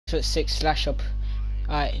Put 6 slash up.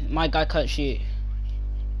 Alright, my guy can't shoot.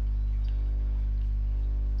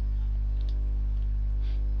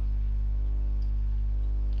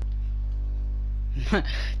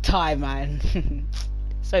 Ty, man.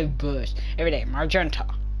 So bush. Every day, magenta.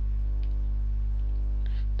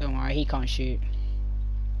 Don't worry, he can't shoot.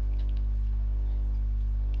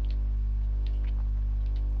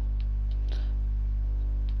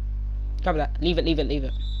 Grab that. Leave it, leave it, leave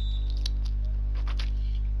it.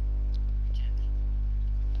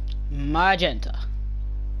 Magenta.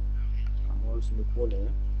 I'm always in the corner.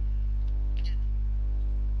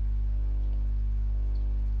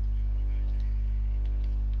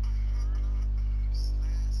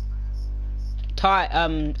 Ty,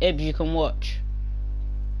 Ibs, you can watch.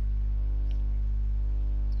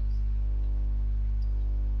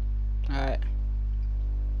 Alright.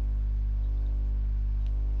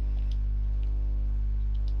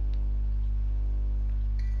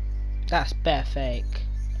 That's bare fake.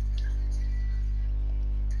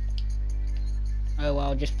 Oh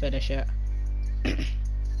well, just finish it.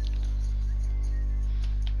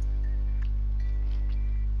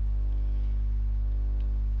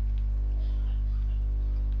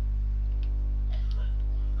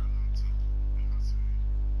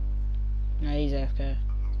 No, he's AFK.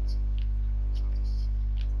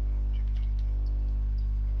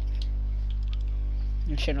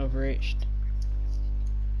 I shouldn't have reached.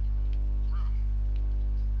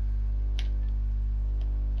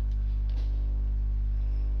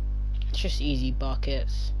 It's just easy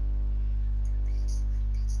buckets.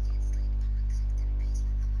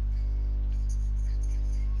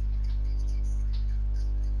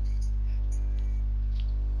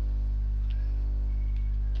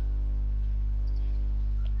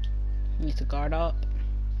 Need to guard up.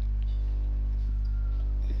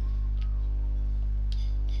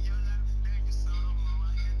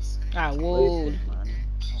 Ah, whoa.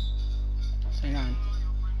 Hang on.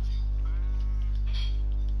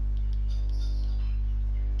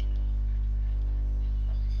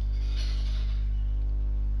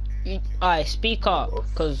 Alright, speak up,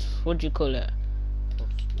 cause what do you call it?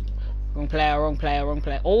 Wrong player, wrong player, wrong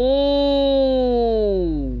player. Oh!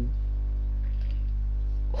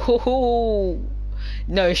 Oh!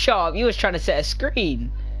 No, Sharp, you was trying to set a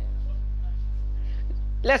screen.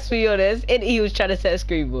 Let's be honest, he was trying to set a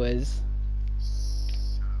screen, boys.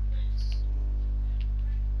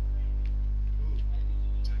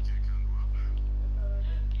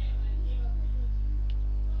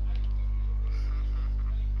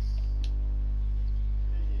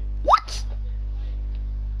 What?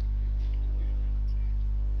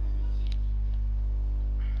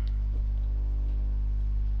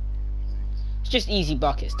 It's just easy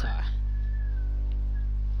buckets, Ty.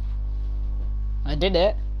 I did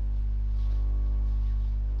it.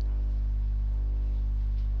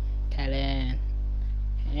 Kellen.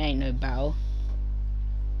 It ain't no battle.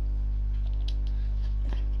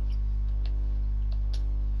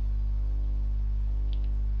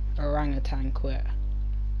 Orangutan quit.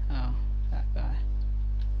 Oh, that guy.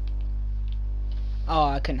 Oh,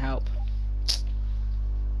 I couldn't help.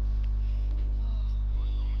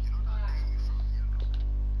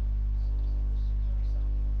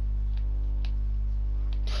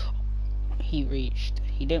 He reached.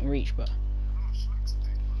 He didn't reach, but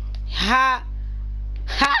ha,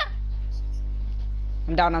 ha.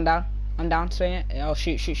 I'm down. I'm down. I'm down. Swing it. Oh,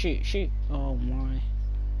 shoot, shoot, shoot, shoot. Oh my.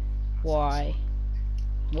 Why?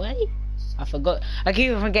 Wait. I forgot. I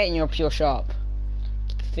keep forgetting you're pure sharp.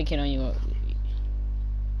 Thinking on you.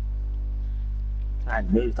 I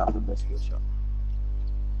moved out of the best shot.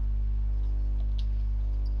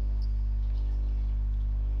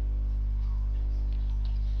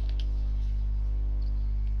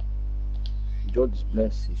 George's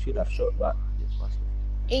blessed. He should have shot back.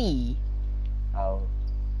 Hey. How?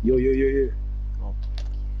 Yo. Oh.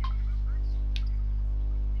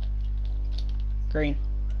 Green.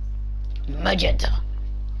 Magenta.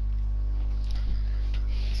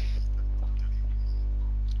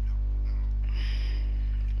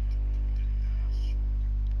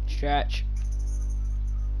 Stretch.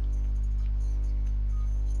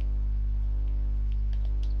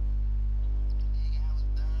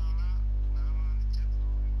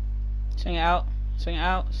 Swing it out. Swing it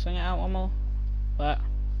out. Swing it out one more. What?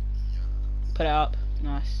 Put it up.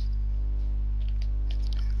 Nice.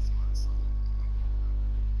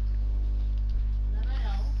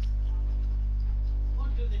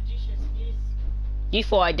 You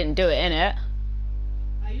thought I didn't do it, innit?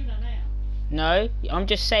 No, I'm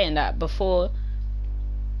just saying that before.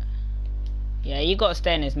 Yeah, you gotta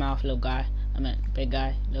stay in his mouth, little guy. I meant big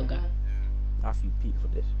guy, little guy. After you peek for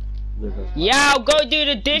this. Yeah, I'll go do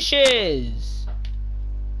the dishes.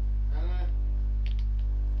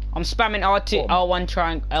 I'm spamming R2, R1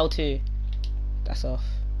 triangle, L2. That's off.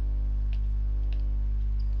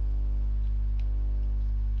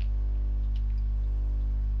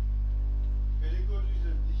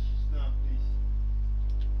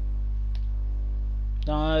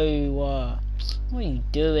 No, what are you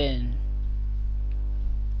doing?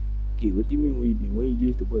 Okay, what do you mean what you doing? When you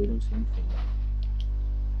use the ball, you don't see anything.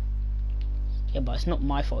 Yeah, but it's not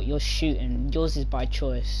my fault. You're shooting. Yours is by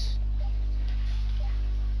choice.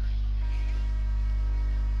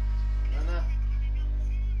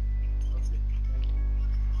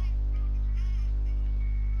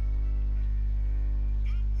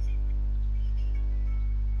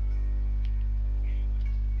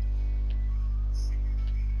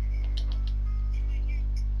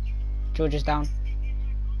 George is down.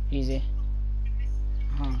 Easy.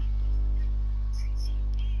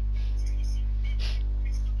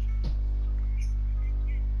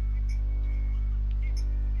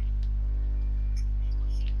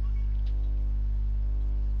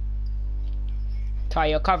 Ty,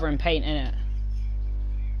 you're covering paint, innit?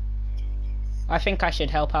 I think I should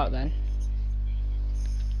help out then.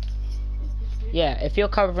 Yeah, if you're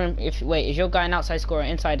covering, wait, is your guy an outside scorer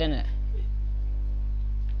inside, innit?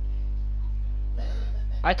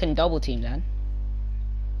 I can double team then.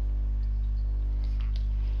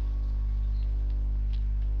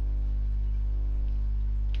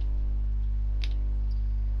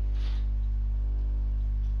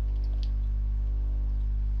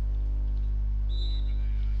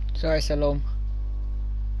 Sorry, Salom.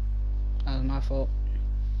 That was my fault.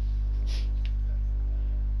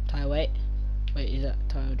 Ty, wait. Wait, is that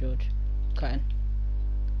Ty or George? Cutting.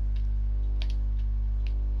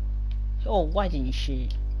 Oh, why didn't you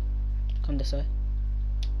shoot? Come this way.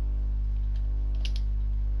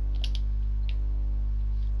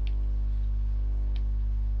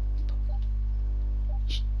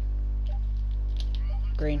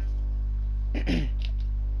 Green.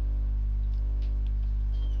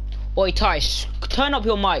 Oi, Ty, turn up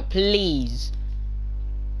your mic, please.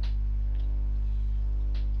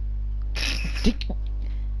 He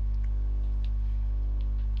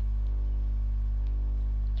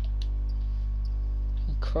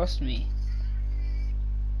crossed me.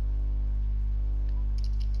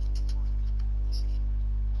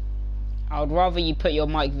 I would rather you put your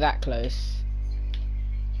mic that close.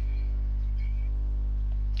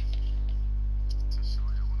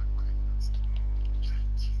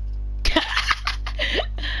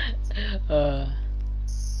 Yeah,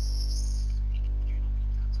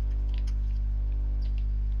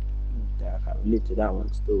 I can relate to that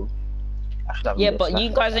one still. Yeah, but you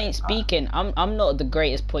guys ain't speaking. I'm not the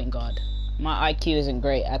greatest point guard. My IQ isn't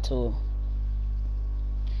great at all.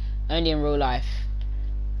 Only in real life.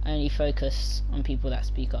 I only focus on people that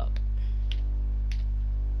speak up.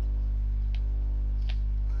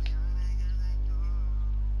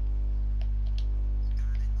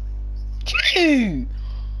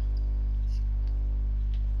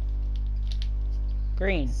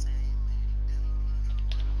 Green.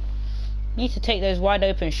 Need to take those wide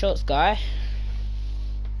open shots, guy.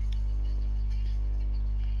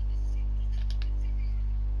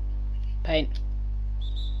 Paint.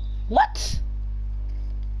 What?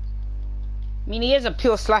 I mean, he is a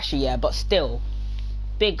pure slasher, yeah, but still.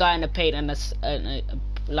 Big guy in the paint and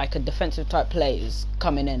like a defensive type play is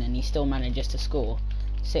coming in and he still manages to score.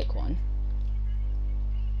 Sick one.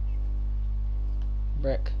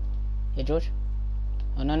 Brick. Yeah, George?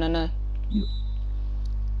 Oh, no, no, no. You.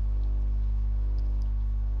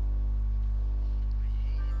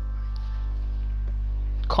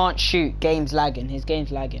 Can't shoot. Game's lagging. His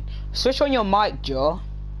game's lagging. Switch on your mic, Joe.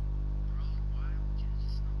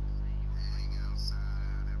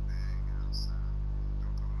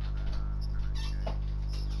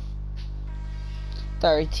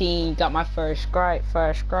 "13, got my first strike,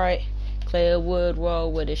 Clear wood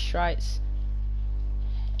roll with his stripes.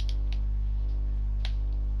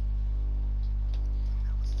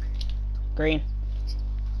 Green.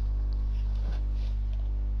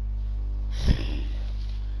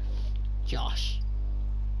 Josh.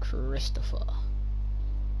 Christopher.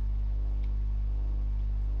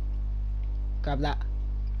 Grab that.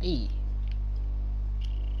 Hey.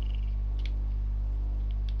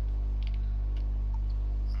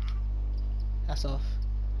 That's off.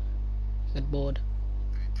 Good board.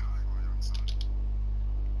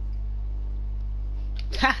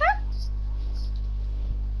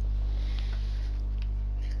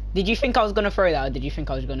 Did you think I was gonna throw that, or did you think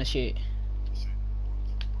I was gonna shoot?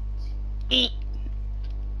 Eat.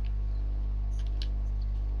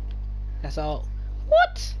 That's all.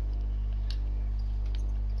 What?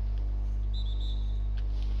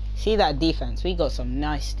 See that defense? We got some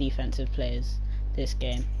nice defensive players this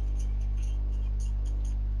game.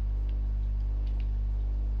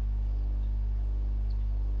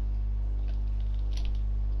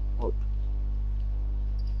 Oh,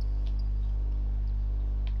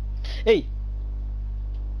 Hey.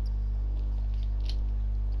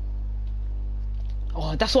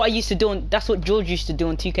 Oh, that's what I used to do on, that's what George used to do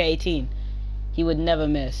on 2K18. He would never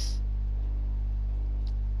miss.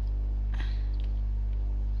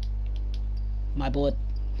 My board.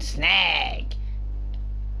 Snag.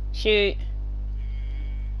 Shoot.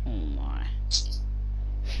 Oh my.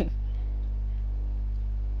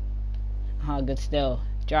 Oh, good still.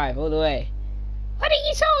 Drive all the way. Why didn't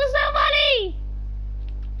you tell us somebody?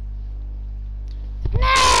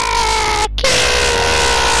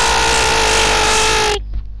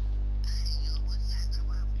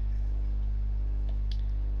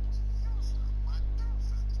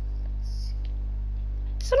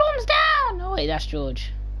 Salom's down! Oh wait, that's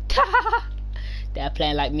George. They're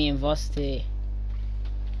playing like me and Vosti.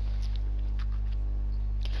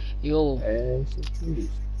 Yo,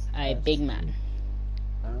 hey, big man.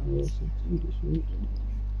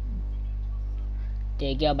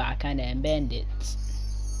 They get back and then bandits.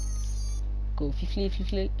 Go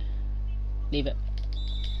fifty. Leave it.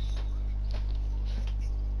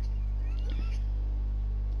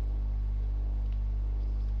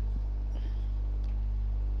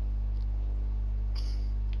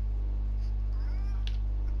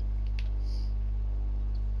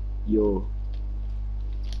 Yo.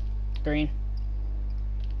 Green.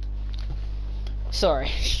 Sorry,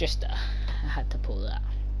 it's just I had to pull that.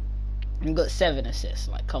 I got 7 assists.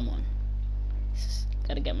 Like, come on.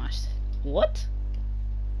 Gotta get my. What?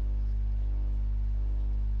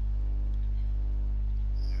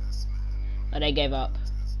 Oh, they gave up.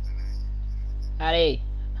 Howdy.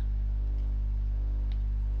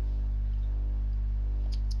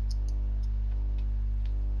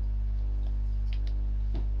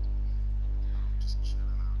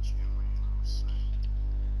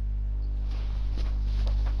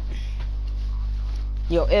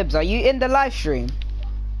 Yo, Ibs, are you in the live stream?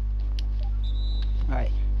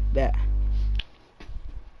 Alright, bet.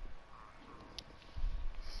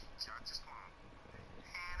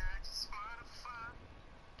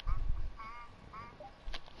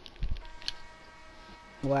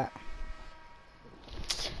 What?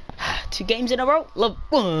 2 games in a row? Love.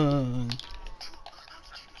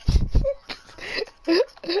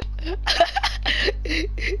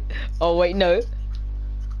 Oh wait, no.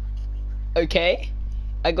 Okay.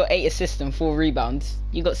 I got 8 assists and 4 rebounds.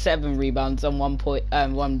 You got 7 rebounds and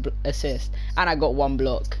 1 assist, and I got 1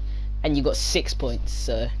 block, and you got 6 points.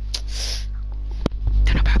 So,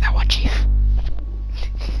 don't know about that one, Chief.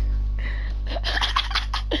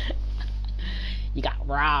 You got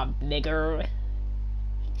robbed, nigger. You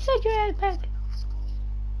said you had back.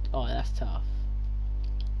 Oh, that's tough.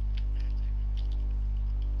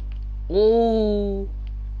 Ooh,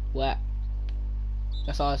 what?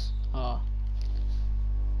 That's us. Oh.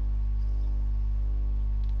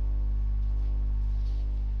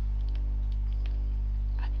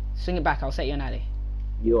 Swing it back, I'll set you an alley.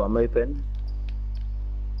 Yo, I'm open.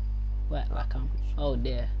 What? Like oh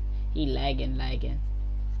dear. He lagging.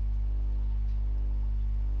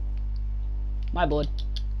 My board.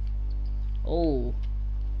 Oh.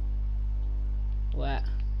 What?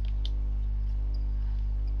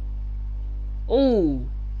 Oh.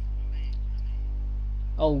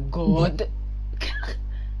 Oh god.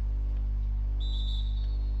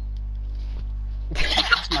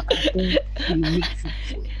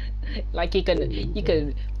 Like you can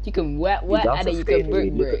wet and then you can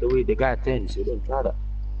brick. Look at the way the guy turns, so don't try that.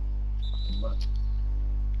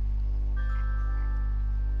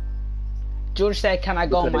 George said, "Can I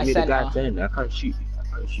go on my center?" I can't shoot.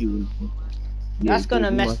 That's gonna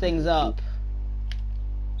mess things up.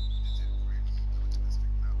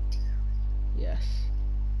 Yes.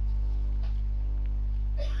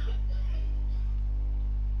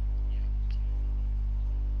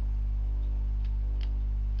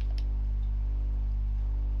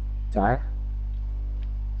 Ty?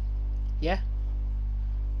 Yeah.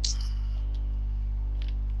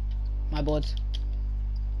 My boards.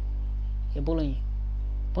 You're bullying you.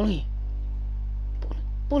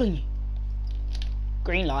 Bullying you.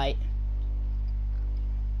 Green light.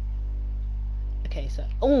 Okay, so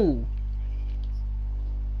oh,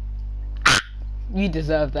 you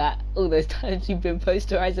deserve that. All those times you've been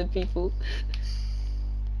posterizing people.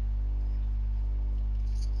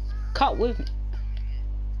 Cut with me.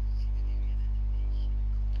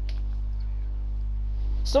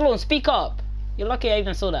 Stallone, speak up. You're lucky I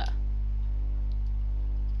even saw that.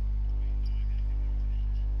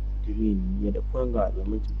 Do you mean you're the point guard? You're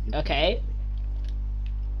meant to be. Okay.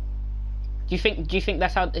 Do you think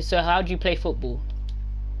that's how? So how do you play football?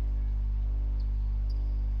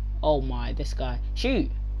 Oh my, this guy.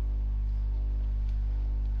 Shoot.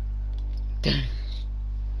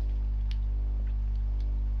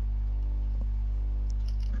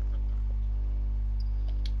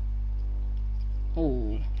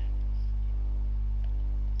 Oh.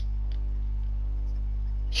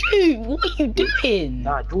 Shoot! What are you doing?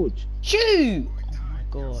 Nah, George. Shoot! Oh my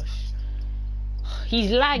gosh.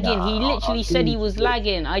 He's lagging. Nah, he literally said he was George.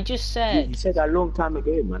 lagging. I just said. You said that a long time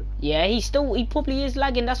ago, man. Yeah, he probably is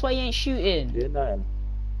lagging. That's why he ain't shooting. Didn't I?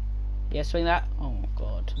 Yeah, swing that. Oh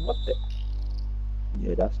god. What the?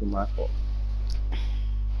 Yeah, that's not my fault.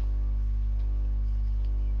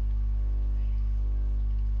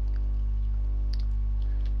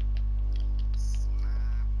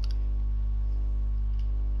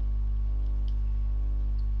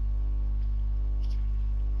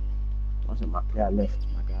 Wasn't my player left,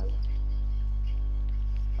 my guy left.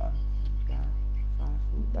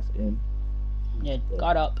 That's in. Yeah,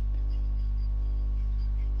 got up.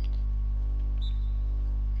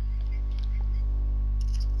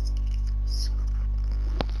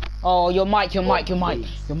 Oh, your mic. Nah.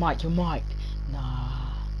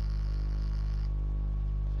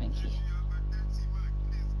 Thank you.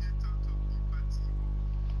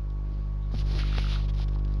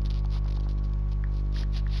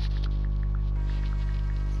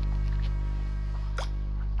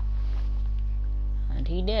 And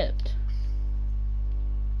he dipped.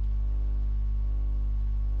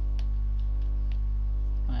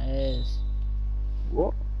 That is.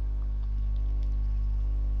 What?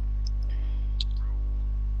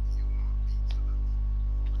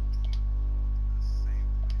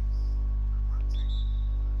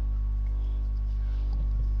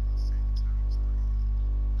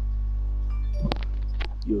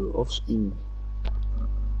 You're off screen.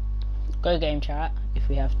 Go game chat if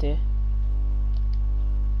we have to.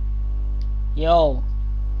 Yo.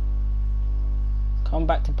 Come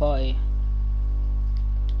back to party.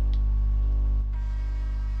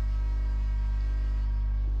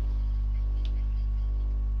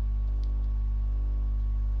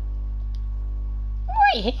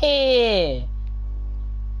 Right here.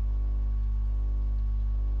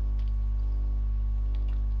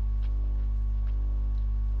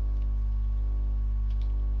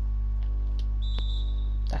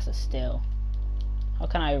 That's a steal. How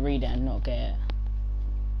can I read it and not get it?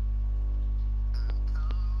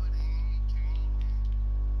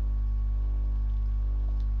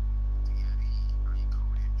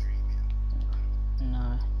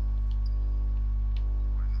 No.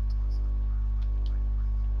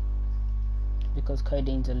 Because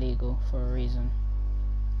coding's illegal for a reason.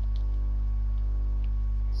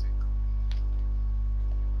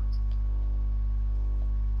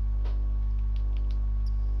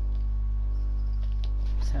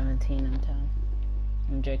 I'm 10.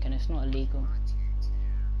 I'm joking, it's not illegal.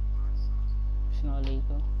 It's not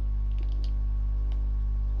illegal.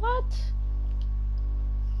 What?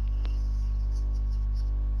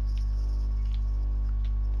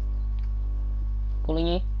 Pulling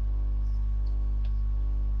you?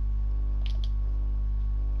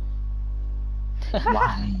 Why,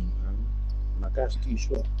 man? My guy's too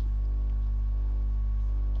short.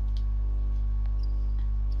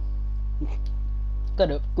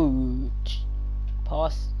 Got up. Good.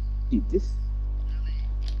 Pass. Dude, this.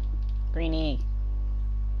 Greenie.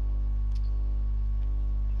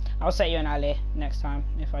 I'll set you an alley next time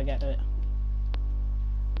if I get it.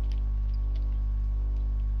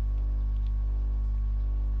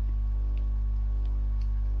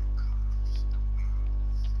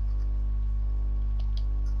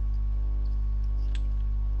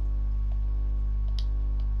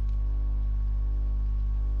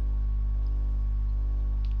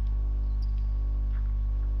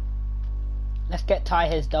 Let's get Ty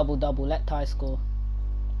his double-double. Let Ty score.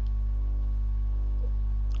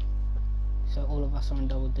 So all of us are on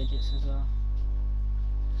double digits as well.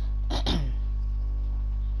 Yeah,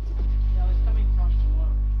 I was coming from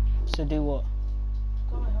tomorrow. So do what?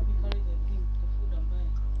 Come and help me carry the thing, the food I'm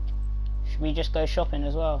buying. Should we just go shopping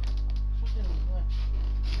as well? Shopping as well.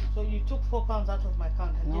 So you took £4 out of my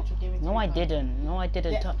account and yet you gave me £3. No, I didn't. No, I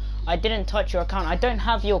didn't. Yeah. I didn't touch your account. I don't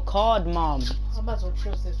have your card, Mom. Amazon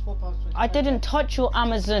shows there's £4.25. I didn't touch your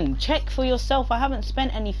Amazon. Check for yourself. I haven't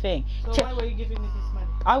spent anything. So Check. why were you giving me this money?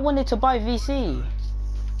 I wanted to buy VC.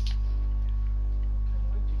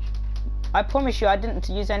 I promise you I didn't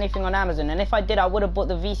use anything on Amazon, and if I did I would have bought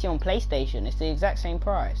the VC on PlayStation. It's the exact same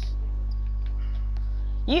price.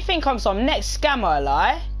 You think I'm some next scammer,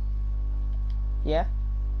 lie? Yeah?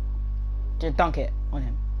 Just dunk it on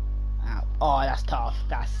him. Ow. Oh, that's tough.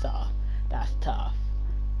 That's tough. That's tough.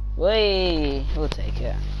 Whee! We'll take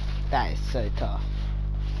it. That is so tough.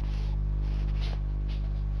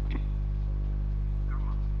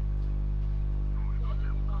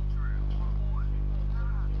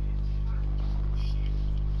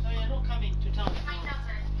 So you're not coming to town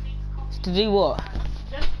tomorrow? To do what?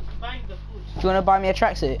 Just buying the food. Do you want to buy me a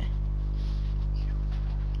tracksuit?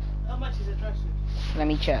 How much is the tracksuit? Let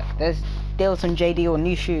me check. There's deals on JD or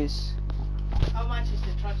new shoes. How much is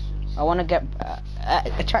the tracksuit? I want to get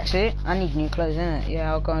a tracksuit. I need new clothes, innit?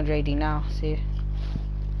 Yeah, I'll go on JD now. See.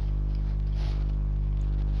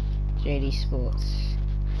 JD Sports.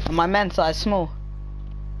 Am I men's size small?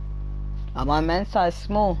 Am I men's size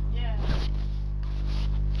small? Yeah.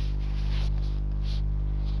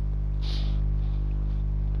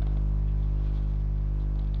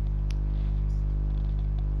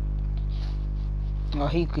 Oh,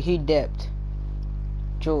 he dipped.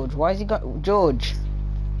 George, why is he got George?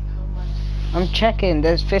 How much? I'm checking.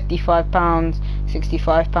 There's £55, £65,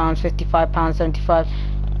 £55, 75.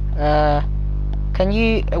 Can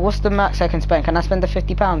you? What's the max I can spend? Can I spend the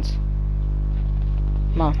 £50?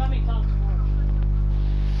 Mom. Coming down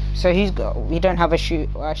tomorrow. So he's got. We don't have a shoot.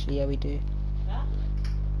 Well, actually, yeah, we do. Huh?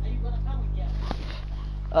 Are you gonna come with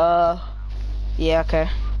yeah? Yeah. Okay.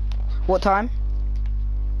 What time?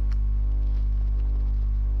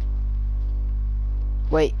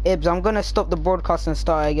 Wait, Ibs, I'm gonna stop the broadcast and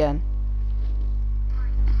start again.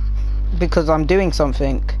 Because I'm doing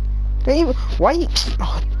something. Don't even, why?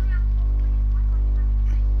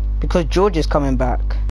 Because George is coming back.